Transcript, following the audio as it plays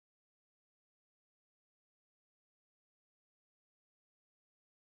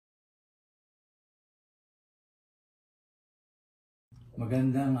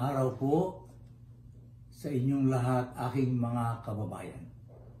Magandang araw po sa inyong lahat, aking mga kababayan.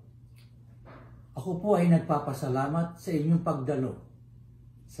 Ako po ay nagpapasalamat sa inyong pagdalo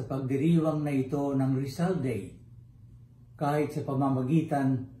sa pagdiriwang na ito ng Rizal Day, kahit sa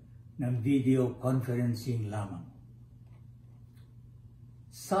pamamagitan ng video conferencing lamang.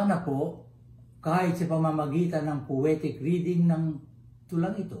 Sana po, kahit sa pamamagitan ng poetic reading ng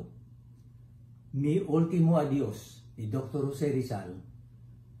tulang ito, Mi Ultimo Adios ni Dr. Jose Rizal,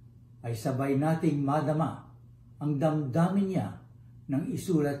 ay sabay nating madama ang damdamin niya nang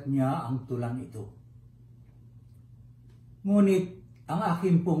isulat niya ang tulang ito. Ngunit ang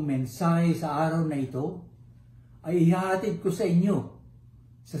aking pong mensahe sa araw na ito ay ihahatid ko sa inyo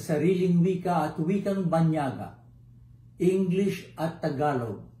sa sariling wika at wikang banyaga, English at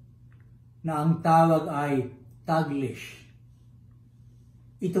Tagalog, na ang tawag ay Taglish.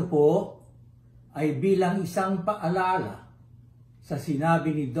 Ito po ay bilang isang paalaala sa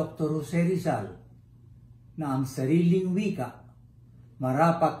sinabi ni Dr. Jose Rizal na ang sariling wika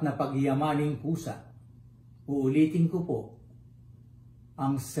marapat na pagyamaning kusa. Uulitin ko po,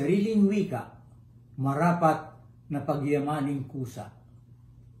 ang sariling wika marapat na pagyamaning kusa.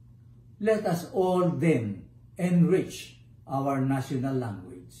 Let us all then enrich our national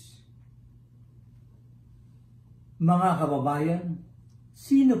language. Mga kababayan,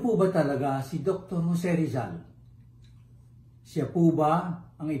 sino po ba talaga si Dr. Jose Rizal? Siya po ba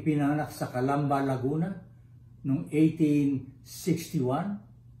ang ipinanganak sa Calamba, Laguna noong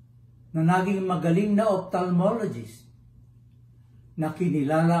 1861 na naging magaling na ophthalmologist na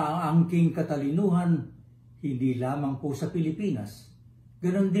kinilala ang angking katalinuhan hindi lamang po sa Pilipinas,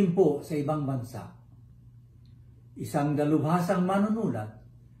 ganon din po sa ibang bansa. Isang dalubhasang manunulat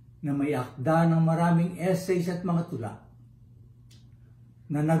na may akda ng maraming essays at mga tula,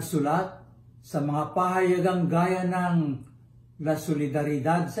 na nagsulat sa mga pahayagang gaya ng La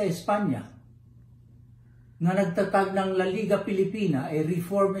Solidaridad sa Espanya, na nagtatag ng La Liga Pilipina, a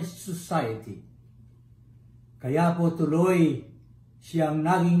reformist society. Kaya po tuloy siyang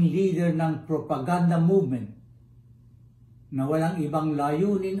naging leader ng propaganda movement na walang ibang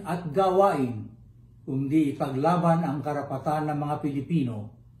layunin at gawain kundi ipaglaban ang karapatan ng mga Pilipino,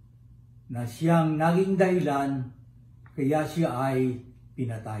 na siyang naging dahilan kaya siya ay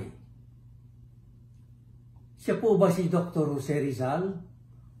pinatay. Siya po ba si Dr. Jose Rizal,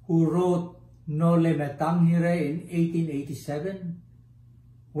 who wrote Noli Me Tangere in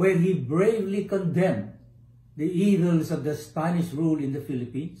 1887, where he bravely condemned the evils of the Spanish rule in the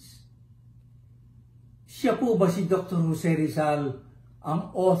Philippines? Siya po ba si Dr. Jose Rizal,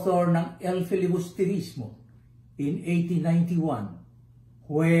 ang author ng El Filibusterismo in 1891,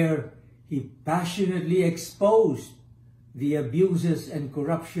 where he passionately exposed the abuses and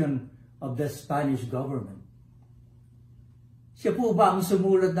corruption of the Spanish government? Siya po ba ang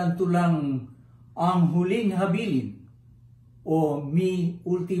sumulat ng tulang Ang Huling Habilin o Mi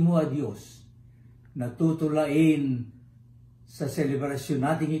Ultimo Adios na tutulain sa selebrasyon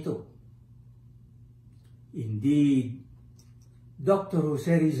natin ito? Indeed, Dr.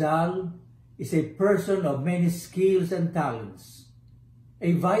 Jose Rizal is a person of many skills and talents,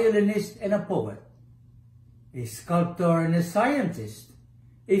 a violinist and a poet, a sculptor and a scientist,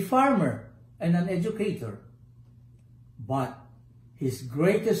 a farmer and an educator. But his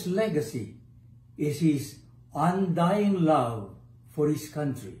greatest legacy is his undying love for his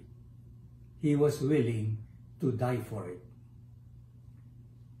country. He was willing to die for it.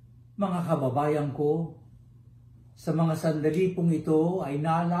 Mga kababayan ko, sa mga sandali pong ito ay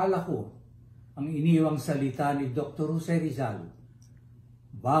naalala ko ang iniwang salita ni Dr. Jose Rizal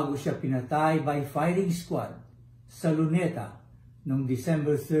bago siya pinatay by firing squad sa Luneta noong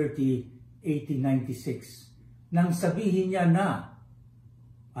December 30, 1896. Nang sabihin niya na,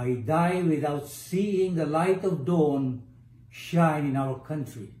 I die without seeing the light of dawn shine in our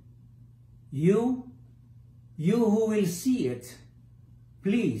country. You who will see it,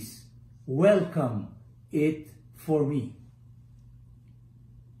 please welcome it for me.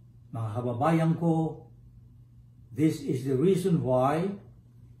 Mga kababayan ko, this is the reason why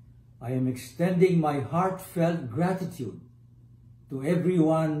I am extending my heartfelt gratitude to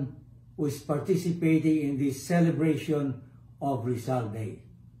everyone who is participating in this celebration of Rizal Day.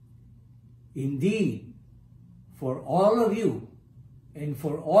 Indeed, for all of you and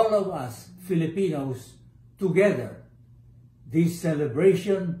for all of us Filipinos together, this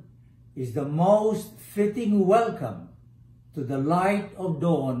celebration is the most fitting welcome to the light of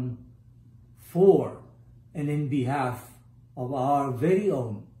dawn for and in behalf of our very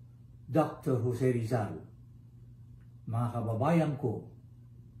own Dr. Jose Rizal. Mga kababayan ko,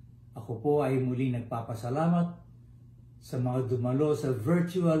 ako po ay muli nagpapasalamat sa mga dumalo sa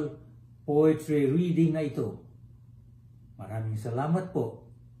virtual poetry reading na ito. Maraming salamat po.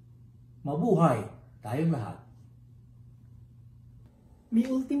 Mabuhay tayong lahat. Mi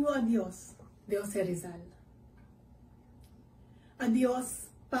Ultimo Adios de José Rizal. Adiós,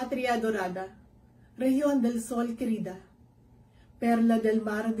 patria adorada, región del sol querida, perla del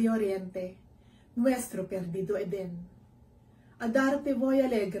mar de oriente, nuestro perdido Edén. A darte voy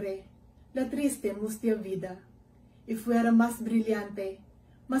alegre la triste mustia vida, y fuera más brillante,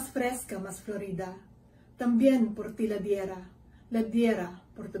 más fresca, más florida, también por ti la diera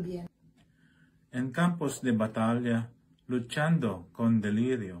por tu bien. En campos de batalla, luchando con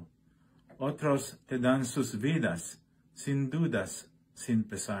delirio, otros te dan sus vidas, sin dudas, sin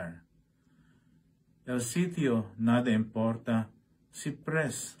pesar. El sitio nada importa,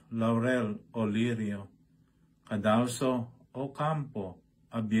 ciprés, laurel o lirio, cadalso o campo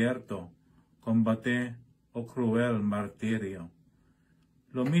abierto, combate o cruel martirio.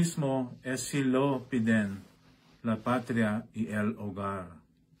 Lo mismo es si lo piden la patria y el hogar.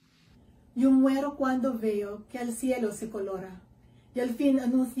 Yo muero cuando veo que el cielo se colora, y al fin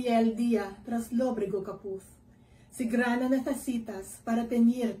anuncia el día tras lóbrego capuz. Si grana necesitas para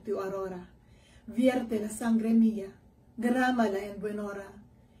teñir tu aurora, vierte la sangre mía, derrámala en buen hora,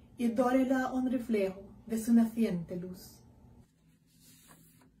 y dórela un reflejo de su naciente luz.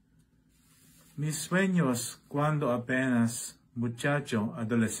 Mis sueños cuando apenas muchacho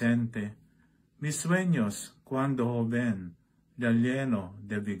adolescente, mis sueños cuando joven, ya lleno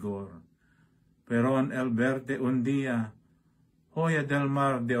de vigor. Pero en el verte un día, joya del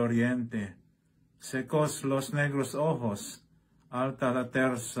mar de oriente, secos los negros ojos, alta la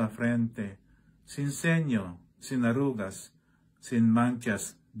tersa frente, sin ceño, sin arrugas, sin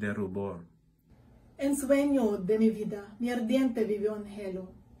manchas de rubor. En sueño de mi vida, mi ardiente vivió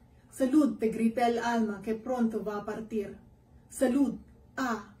angelo. Salud, te grita el alma que pronto va a partir. Salud,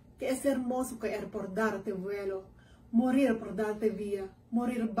 que es hermoso caer por darte vuelo, morir por darte vía,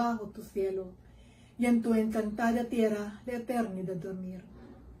 morir bajo tu cielo, y en tu encantada tierra la eternidad dormir.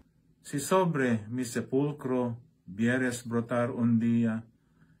 Si sobre mi sepulcro vieres brotar un día,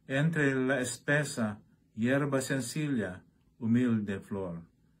 entre la espesa hierba sencilla, humilde flor,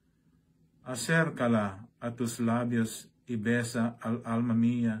 acércala a tus labios y besa al alma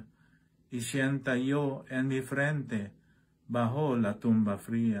mía, y sienta yo en mi frente, bajo la tumba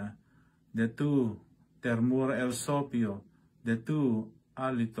fría, de tu ternura el sopio, de tu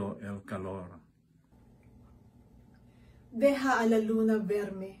hálito el calor. Deja a la luna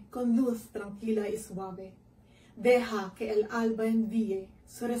verme con luz tranquila y suave. Deja que el alba envíe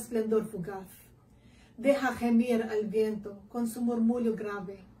su resplandor fugaz. Deja gemir al viento con su murmullo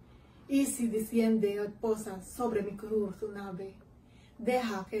grave. Y si desciende o posa sobre mi cruz su nave,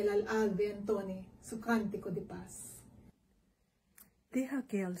 deja que el alba entone su cántico de paz. Deja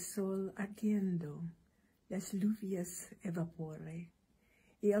que el sol ardiendo las lluvias evapore,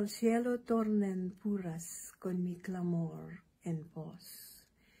 y el cielo tornen puras con mi clamor en voz.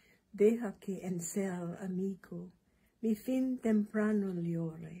 Deja que en ser amigo mi fin temprano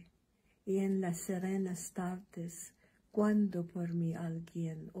llore, y en las serenas tardes, cuando por mí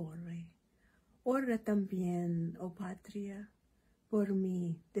alguien ore. Ora también, oh patria, por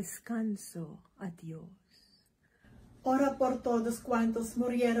mi descanso, adiós. Ora por todos cuantos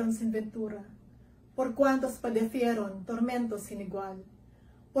murieron sin ventura, por cuantos padecieron tormentos sin igual,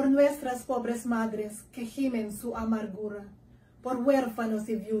 por nuestras pobres madres que gimen su amargura, por huérfanos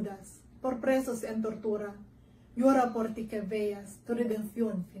y viudas, por presos en tortura, llora por ti que veas tu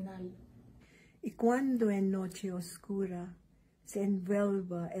redención final. Y cuando en noche oscura se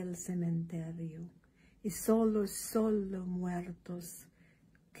envuelva el cementerio, y solo muertos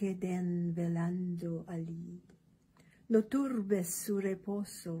queden velando allí, no turbes su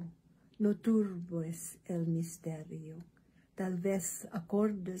reposo, no turbes el misterio. Tal vez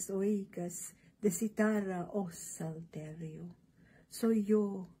acordes oigas de citara o salterio. Soy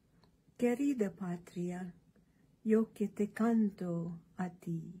yo, querida patria, yo que te canto a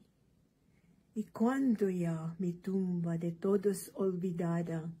ti. Y cuando ya mi tumba de todos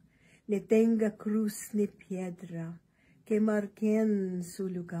olvidada, ni tenga cruz ni piedra que marquen su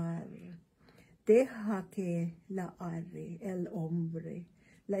lugar, deja que la arre el hombre,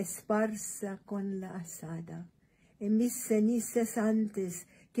 la esparza con la asada, en mis cenizas antes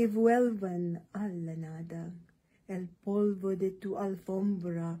que vuelvan a la nada, el polvo de tu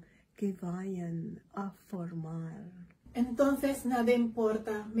alfombra que vayan a formar. Entonces nada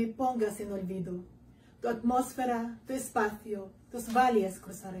importa, me pongas en olvido. Tu atmósfera, tu espacio, tus valles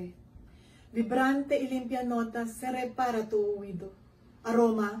cruzaré. Vibrante y limpia nota se repara tu oído.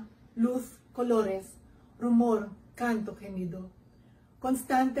 Aroma, luz, colores, rumor, canto gemido,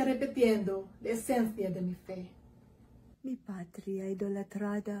 constante repitiendo la esencia de mi fe. Mi patria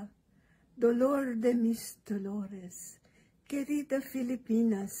idolatrada, dolor de mis dolores, querida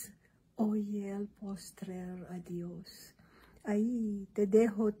Filipinas, oye el postrer adiós. Ahí te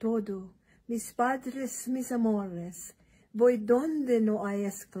dejo todo, mis padres, mis amores, voy donde no hay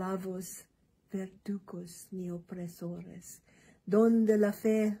esclavos, verdugos ni opresores, donde la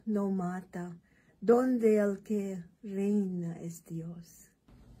fe no mata, donde el que reina es Dios.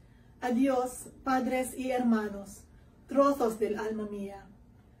 Adiós, padres y hermanos, trozos del alma mía,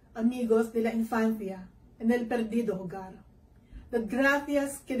 amigos de la infancia en el perdido hogar. Dad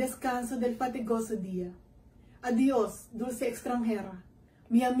gracias que descanso del fatigoso día. Adiós, dulce extranjera,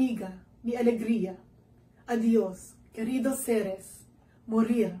 mi amiga, mi alegría. Adiós, queridos seres,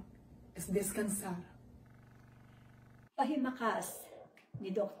 morir es descansar. Pahimakas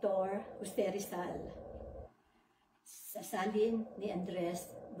ni Dr. Jose Rizal sa salin ni Andres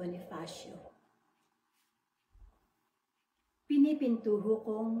Bonifacio. Pinipintuho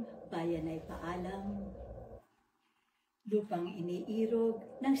kong bayan ay paalam, lupang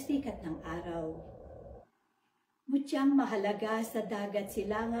iniirog ng sikat ng araw. Mutyang mahalaga sa dagat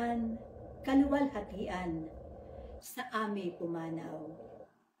silangan, kaluwalhatian, sa ami pumanaw.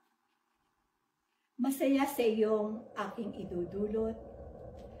 Masaya sa iyong aking idudulot,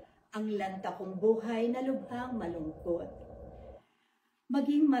 ang lanta kong buhay na lubhang malungkot.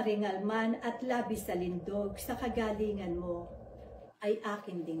 Maging maringal man at labis sa lindog sa kagalingan mo, ay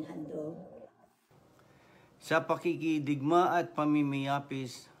akin ding handog. Sa pakikidigma at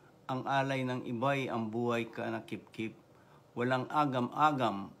pamimiyapis, ang alay ng iba'y ang buhay ka nakipkip. Walang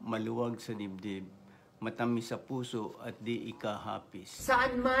agam-agam, maluwag sa dibdib, matamis sa puso at di ikahapis.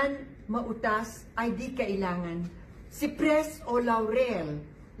 Saan man mautas ay di kailangan, sipres o laurel,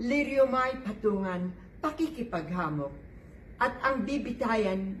 lirio may patungan, pakikipaghamok. At ang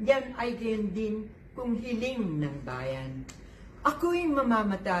bibitayan, yan ay gayon din kung hiling ng bayan. Ako'y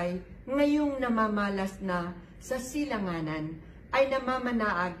mamamatay, ngayong namamalas na sa silanganan, ay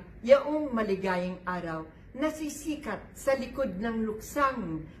namamanaag yaong maligayang araw, nasisikat sa likod ng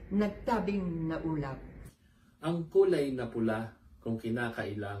luksang nagtabing na ulap. Ang kulay na pula kung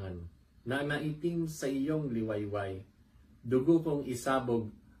kinakailangan, na naitim sa iyong liwayway, dugo kong isabog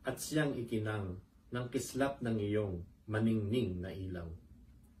at siyang ikinang ng kislap ng iyong maningning na ilaw.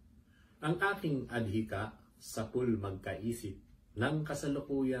 Ang aking adhika sa pul magkaisip ng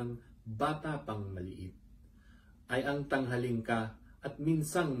kasalukuyang bata pang maliit, ay ang tanghaling ka at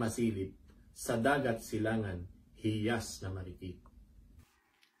minsang masilip sa dagat silangan, hiyas na marikit.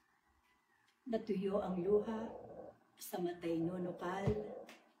 Natuyo ang luha sa matay nunukal.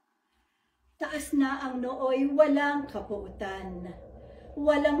 Taas na ang nooy walang kapuutan.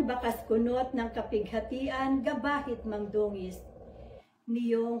 Walang bakas kunot ng kapighatian, gabahit mangdungis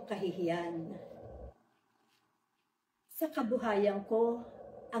niyong kahihiyan. Sa kabuhayan ko,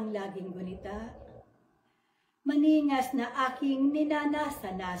 ang laging gunita, maningas na aking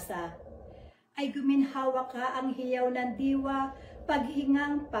ninanasa-nasa, ay guminhawa ka ang hiyaw ng diwa,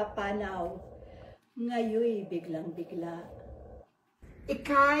 paghingang papanaw, ngayoy biglang-bigla.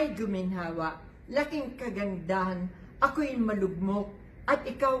 Ika'y guminhawa, laking kagandahan, ako'y malugmok, at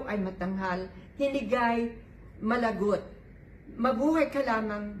ikaw ay matanghal, hinigay, malagot. Mabuhay ka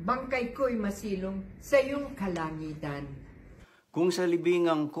lamang, bangkay ko'y masilong sa iyong kalangitan. Kung sa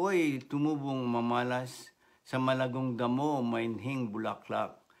libingang ko'y tumubong mamalas, sa malagong damo mainhing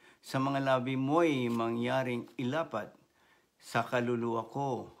bulaklak, sa mga labi mo'y mangyaring ilapat, sa kaluluwa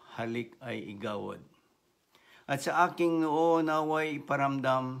ko halik ay igawad. At sa aking noo naway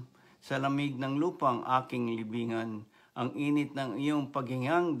paramdam, sa lamig ng lupang aking libingan, ang init ng iyong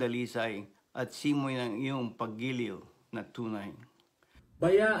paghingang dalisay at simoy ng iyong paggiliw na tunay.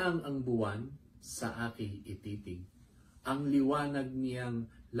 Bayaang ang buwan sa aking ititig, ang liwanag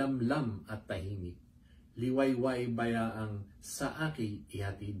niyang lamlam at tahimik. Liwayway bayaang sa aking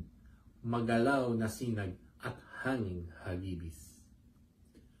ihatid, magalaw na sinag at hanging hagibis.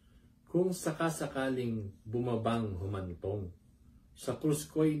 Kung sakasakaling bumabang humantong, sa krus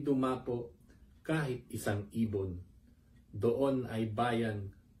ko'y dumapo kahit isang ibon, doon ay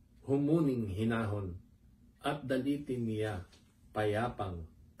bayan humuning hinahon at dalitin niya payapang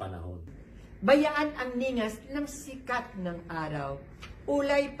panahon. Bayaan ang ningas ng sikat ng araw,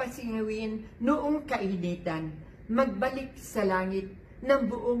 ulay pasingawin noong kainitan, magbalik sa langit ng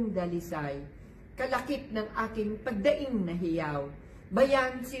buong dalisay, kalakip ng aking pagdaing na hiyaw,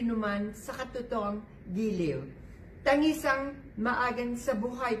 bayan sinuman sa katotoong giliw, tangisang maagan sa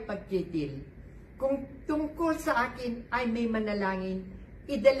buhay pagkitil. Kung tungkol sa akin ay may manalangin,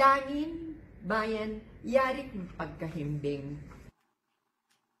 idalangin, bayan, yaring pagkahimbing.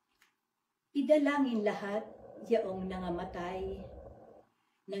 Idalangin lahat yaong nangamatay,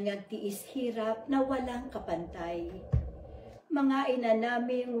 nangagtiis hirap na walang kapantay, mga ina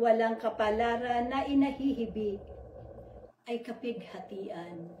naming walang kapalaran na inahihibik, ay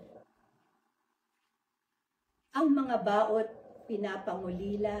kapighatian. Ang mga baot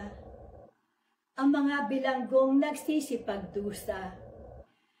pinapangulila, ang mga bilanggong nagsisipagdusa,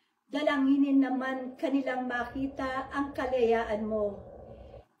 dalanginin naman kanilang makita ang kalayaan mo,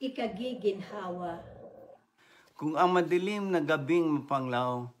 ikagiginhawa. Kung ang madilim na gabing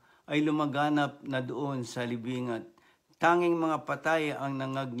mapanglaw ay lumaganap na doon sa libingat, tanging mga patay ang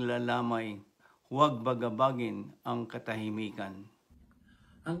nangaglalamay, huwag bagabagin ang katahimikan.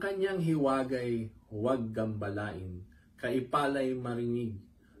 Ang kanyang hiwagay huwag gambalain, kaipalay marinig,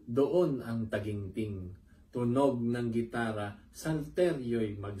 doon ang taginting, tunog ng gitara,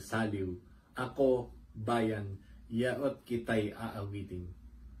 salteryo'y magsaliw, ako, bayan, yaot kita'y aawitin.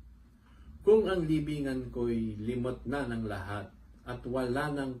 Kung ang libingan ko'y limot na ng lahat, at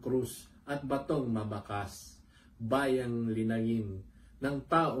wala ng krus at batong mabakas, bayang linangin ng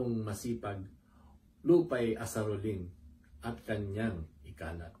taong masipag, lupay asarulin at kanyang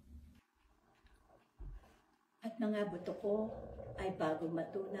ikalat. At mga buto ko ay bagong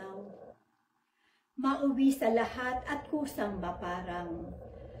matunaw, mauwi sa lahat at kusang maparang,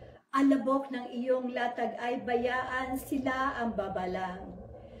 alabok ng iyong latag ay bayaan, sila ang babalang,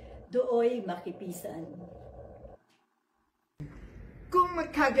 dooy makipisan. Kung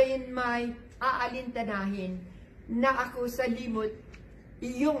magkagayon may aalintanahin na ako sa limot,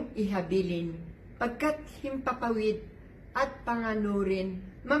 iyong ihabilin, pagkat himpapawid at panganurin,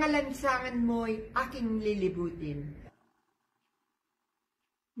 mga lansangan mo'y aking lilibutin.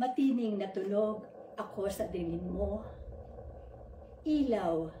 Matining na tunog ako sa dilim mo,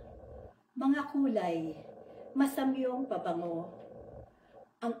 ilaw, mga kulay, masamyong pabango,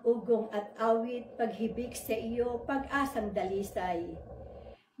 ang ugong at awit paghibik sa iyo, pag-asang dalisay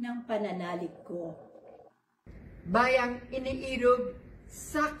ng pananalig ko. Bayang iniirog,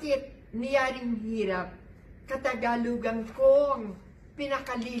 sakit, niyaring hirap, katagalugan ko ang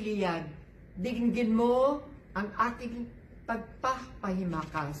pinakaliliyag, dinggin mo ang aking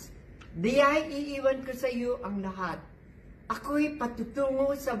pagpapahimakas. Diya'y iiwan ko sa iyo ang lahat. Ako'y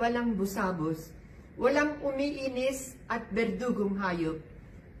patutungo sa walang busabos, walang umiinis at berdugong hayop.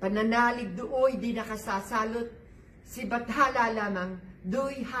 Pananalig dooy di nakasasalot, si bathala lamang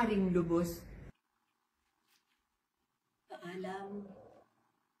do'y haring lubos. Paalam,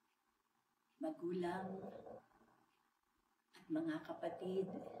 magulang, at mga kapatid,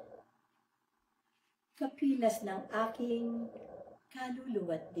 kapilas ng aking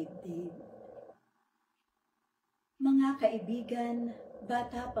kaluluwa't dibdib. Mga kaibigan,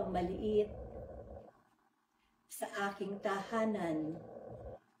 bata pang maliit, sa aking tahanan,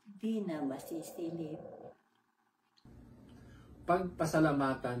 di na masisilip.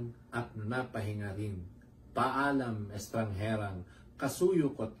 Pagpasalamatan at napahinga rin, paalam estrangherang,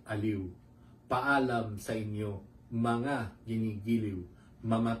 kasuyokot aliw, paalam sa inyo, mga ginigiliw,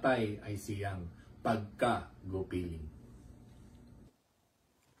 mamatay ay siyang pagkagupiling.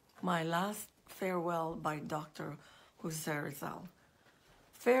 My last farewell by Dr. Jose Rizal.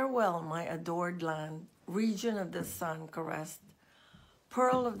 Farewell, my adored land, region of the sun caressed,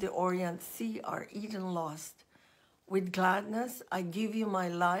 pearl of the Orient Sea, our Eden lost. With gladness I give you my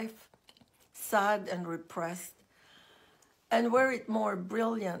life, sad and repressed, and were it more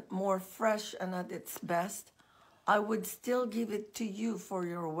brilliant, more fresh and at its best, I would still give it to you for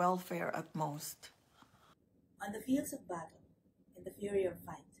your welfare at most. On the fields of battle, in the fury of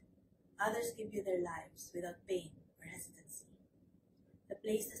fight, others give you their lives without pain or hesitancy. The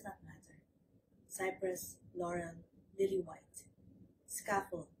place does not matter. Cypress, laurel, lily white,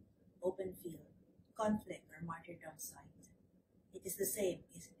 scaffold, open field, conflict or martyrdom site. It is the same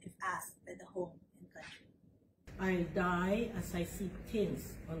if asked by the home and country. I'll die as I see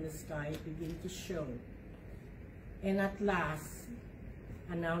tints on the sky begin to show, and at last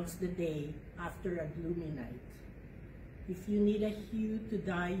announce the day after a gloomy night. If you need a hue to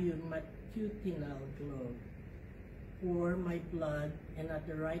dye your matutinal glow, pour my blood and at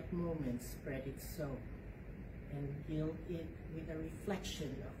the right moment spread it so, and gild it with a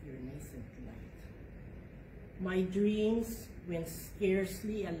reflection of your nascent light. My dreams when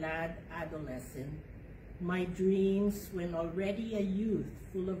scarcely a lad adolescent, my dreams when already a youth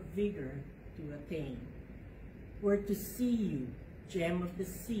full of vigor to attain, were to see you, gem of the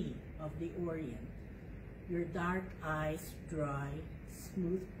sea of the Orient, your dark eyes dry,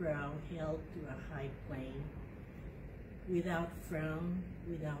 smooth brow held to a high plane, without frown,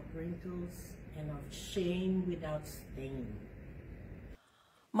 without wrinkles, and of shame without stain.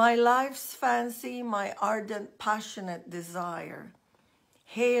 My life's fancy, my ardent, passionate desire.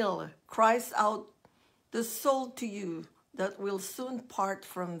 Hail, cries out the soul to you that will soon part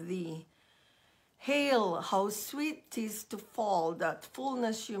from thee. Hail, how sweet 'tis to fall, that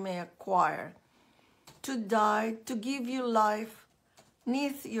fullness you may acquire. To die, to give you life,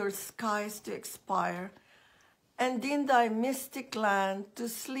 neath your skies to expire, and in thy mystic land to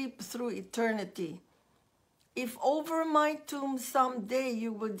sleep through eternity. If over my tomb some day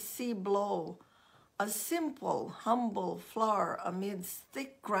you would see blow a simple, humble flower amidst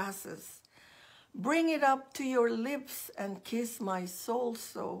thick grasses, bring it up to your lips and kiss my soul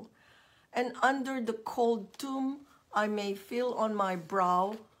so, and under the cold tomb I may feel on my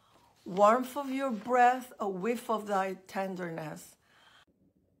brow warmth of your breath, a whiff of thy tenderness.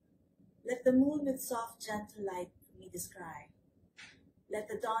 Let the moon with soft, gentle light me descry. Let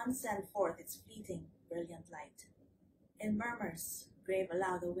the dawn send forth its fleeting, brilliant light. In murmurs, grave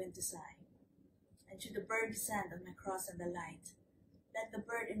allow the wind to sigh. And should the bird descend on my cross and the light, let the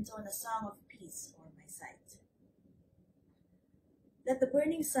bird intone a song of peace o'er my sight. Let the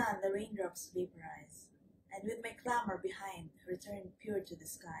burning sun the raindrops vaporize, and with my clamor behind return pure to the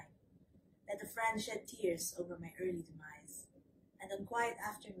sky. Let a friend shed tears over my early demise, and on quiet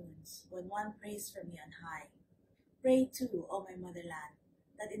afternoons, when one prays for me on high, pray too, O my motherland,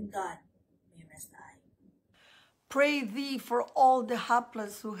 that in God may rest I. Pray thee for all the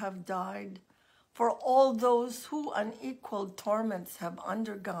hapless who have died, for all those who unequal torments have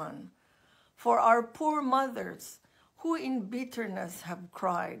undergone, for our poor mothers who in bitterness have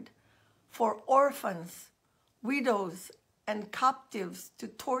cried, for orphans, widows, and captives to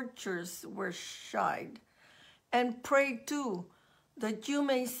tortures were shied, and pray too that you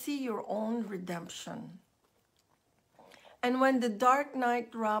may see your own redemption. And when the dark night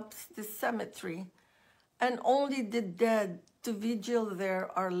wraps the cemetery, and only the dead to vigil there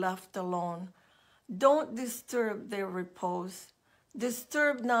are left alone, don't disturb their repose,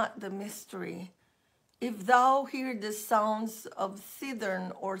 disturb not the mystery. If thou hear the sounds of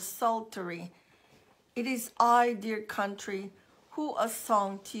cithern or psaltery, it is I, dear country, who a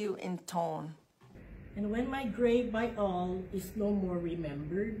song to you intone. And when my grave by all is no more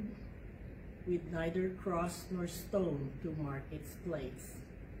remembered, with neither cross nor stone to mark its place,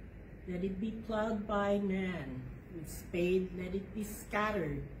 let it be plowed by man, with spade let it be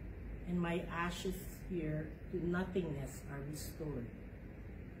scattered, and my ashes here to nothingness are restored.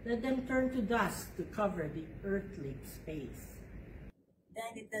 Let them turn to dust to cover the earthly space.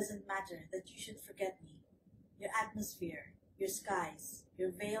 Then it doesn't matter that you should forget me, your atmosphere, your skies,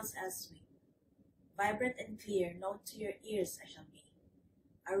 your veils as sweet. Vibrant and clear, note to your ears I shall be.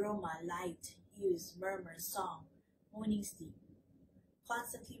 Aroma, light, hues, murmur, song, moanings deep,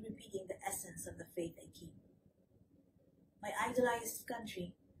 constantly repeating the essence of the faith I keep. My idolized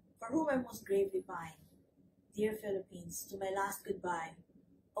country, for whom I most gravely pine, dear Philippines, to my last goodbye,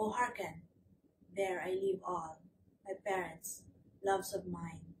 oh hearken, there I leave all, my parents, loves of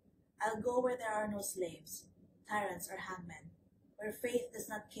mine. I'll go where there are no slaves, tyrants or hangmen, where faith does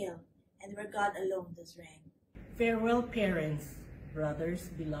not kill, and where God alone does reign. Farewell, parents, brothers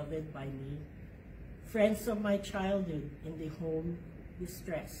beloved by me, friends of my childhood in the home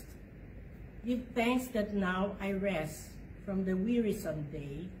distressed. Give thanks that now I rest from the wearisome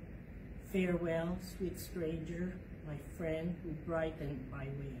day. Farewell, sweet stranger, my friend who brightened my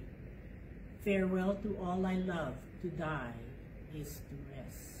way. Farewell to all I love, to die is to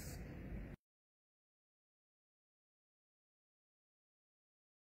rest.